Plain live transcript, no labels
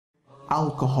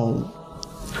alcohol.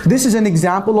 This is an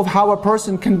example of how a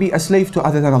person can be a slave to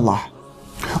other than Allah.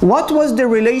 What was the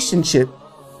relationship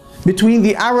between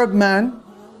the Arab man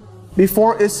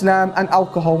before Islam and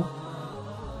alcohol?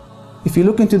 If you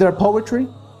look into their poetry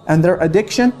and their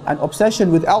addiction and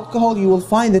obsession with alcohol, you will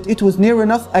find that it was near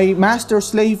enough a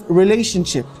master-slave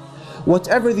relationship.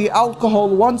 Whatever the alcohol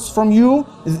wants from you,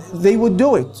 they would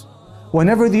do it.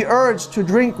 Whenever the urge to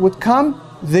drink would come,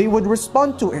 they would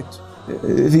respond to it.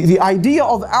 The idea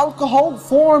of alcohol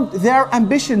formed their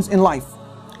ambitions in life.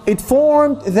 It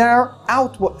formed their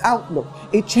outlook.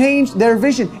 It changed their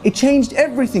vision. It changed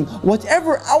everything.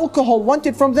 Whatever alcohol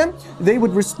wanted from them, they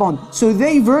would respond. So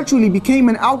they virtually became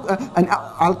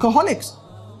alcoholics.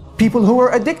 People who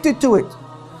were addicted to it.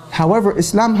 However,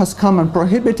 Islam has come and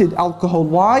prohibited alcohol.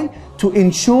 Why? To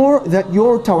ensure that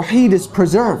your tawheed is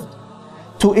preserved.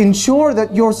 To ensure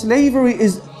that your slavery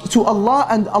is to Allah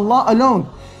and Allah alone.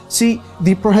 See,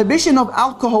 the prohibition of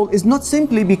alcohol is not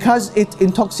simply because it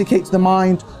intoxicates the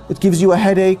mind, it gives you a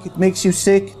headache, it makes you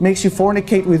sick, makes you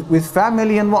fornicate with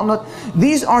family and whatnot.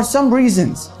 These are some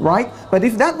reasons, right? But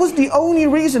if that was the only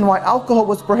reason why alcohol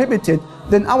was prohibited,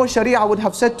 then our Sharia would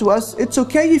have said to us, it's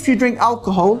okay if you drink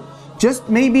alcohol, just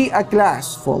maybe a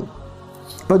glass full.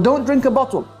 But don't drink a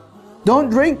bottle. Don't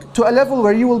drink to a level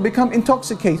where you will become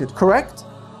intoxicated, correct?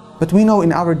 But we know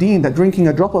in our deen that drinking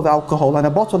a drop of alcohol and a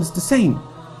bottle is the same.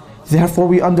 Therefore,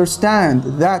 we understand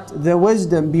that the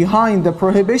wisdom behind the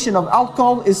prohibition of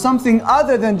alcohol is something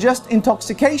other than just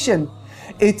intoxication.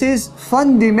 It is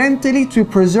fundamentally to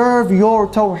preserve your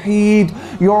tawheed,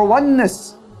 your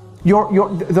oneness,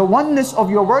 the oneness of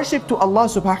your worship to Allah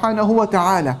subhanahu wa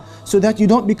ta'ala, so that you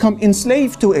don't become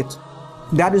enslaved to it.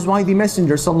 That is why the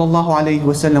Messenger sallallahu alayhi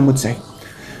wa sallam would say,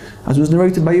 as was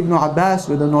narrated by Ibn Abbas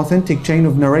with an authentic chain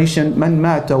of narration, "Man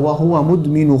mata wa huwa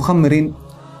mudminu khamrin,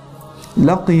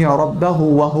 laqiya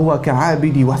rabbahu wa huwa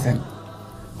ka'abidi wathan."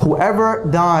 Whoever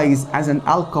dies as an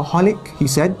alcoholic, he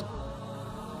said,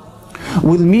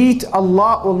 will meet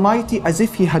Allah Almighty as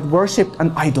if he had worshipped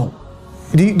an idol.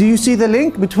 Do you see the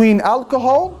link between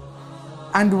alcohol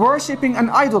and worshipping an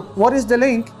idol? What is the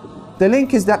link? The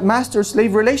link is that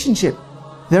master-slave relationship.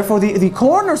 Therefore, the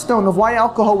cornerstone of why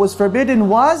alcohol was forbidden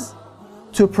was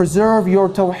to preserve your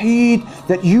tawheed,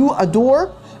 that you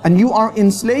adore and you are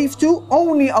enslaved to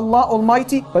only Allah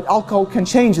Almighty, but alcohol can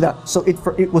change that. So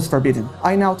it was forbidden.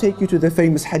 I now take you to the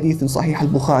famous hadith in Sahih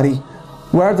al-Bukhari,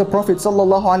 where the Prophet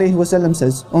sallallahu alaihi wasallam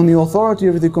says, on the authority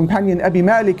of the companion Abi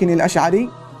Malik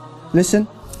al-Ash'ari, listen,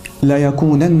 لا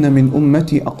يكونن من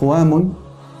أمتي أقوام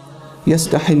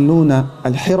يستحلون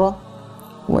الحرى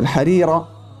والحرير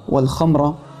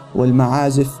والخمر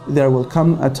والمعازف. There will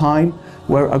come a time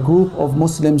where a group of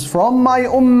Muslims from my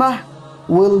ummah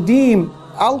will deem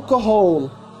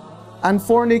alcohol and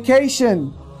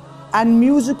fornication and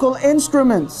musical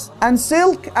instruments and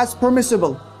silk as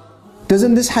permissible.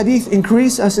 Doesn't this hadith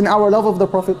increase us in our love of the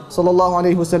Prophet sallallahu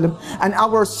alaihi wasallam and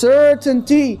our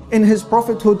certainty in his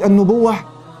prophethood and nubuwah?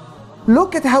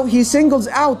 Look at how he singles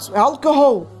out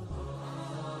alcohol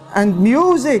and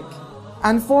music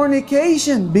and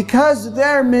fornication because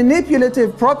their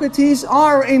manipulative properties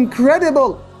are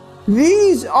incredible.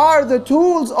 These are the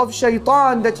tools of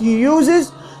shaitan that he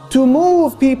uses to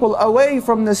move people away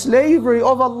from the slavery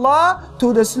of Allah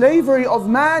to the slavery of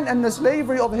man and the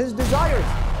slavery of his desires.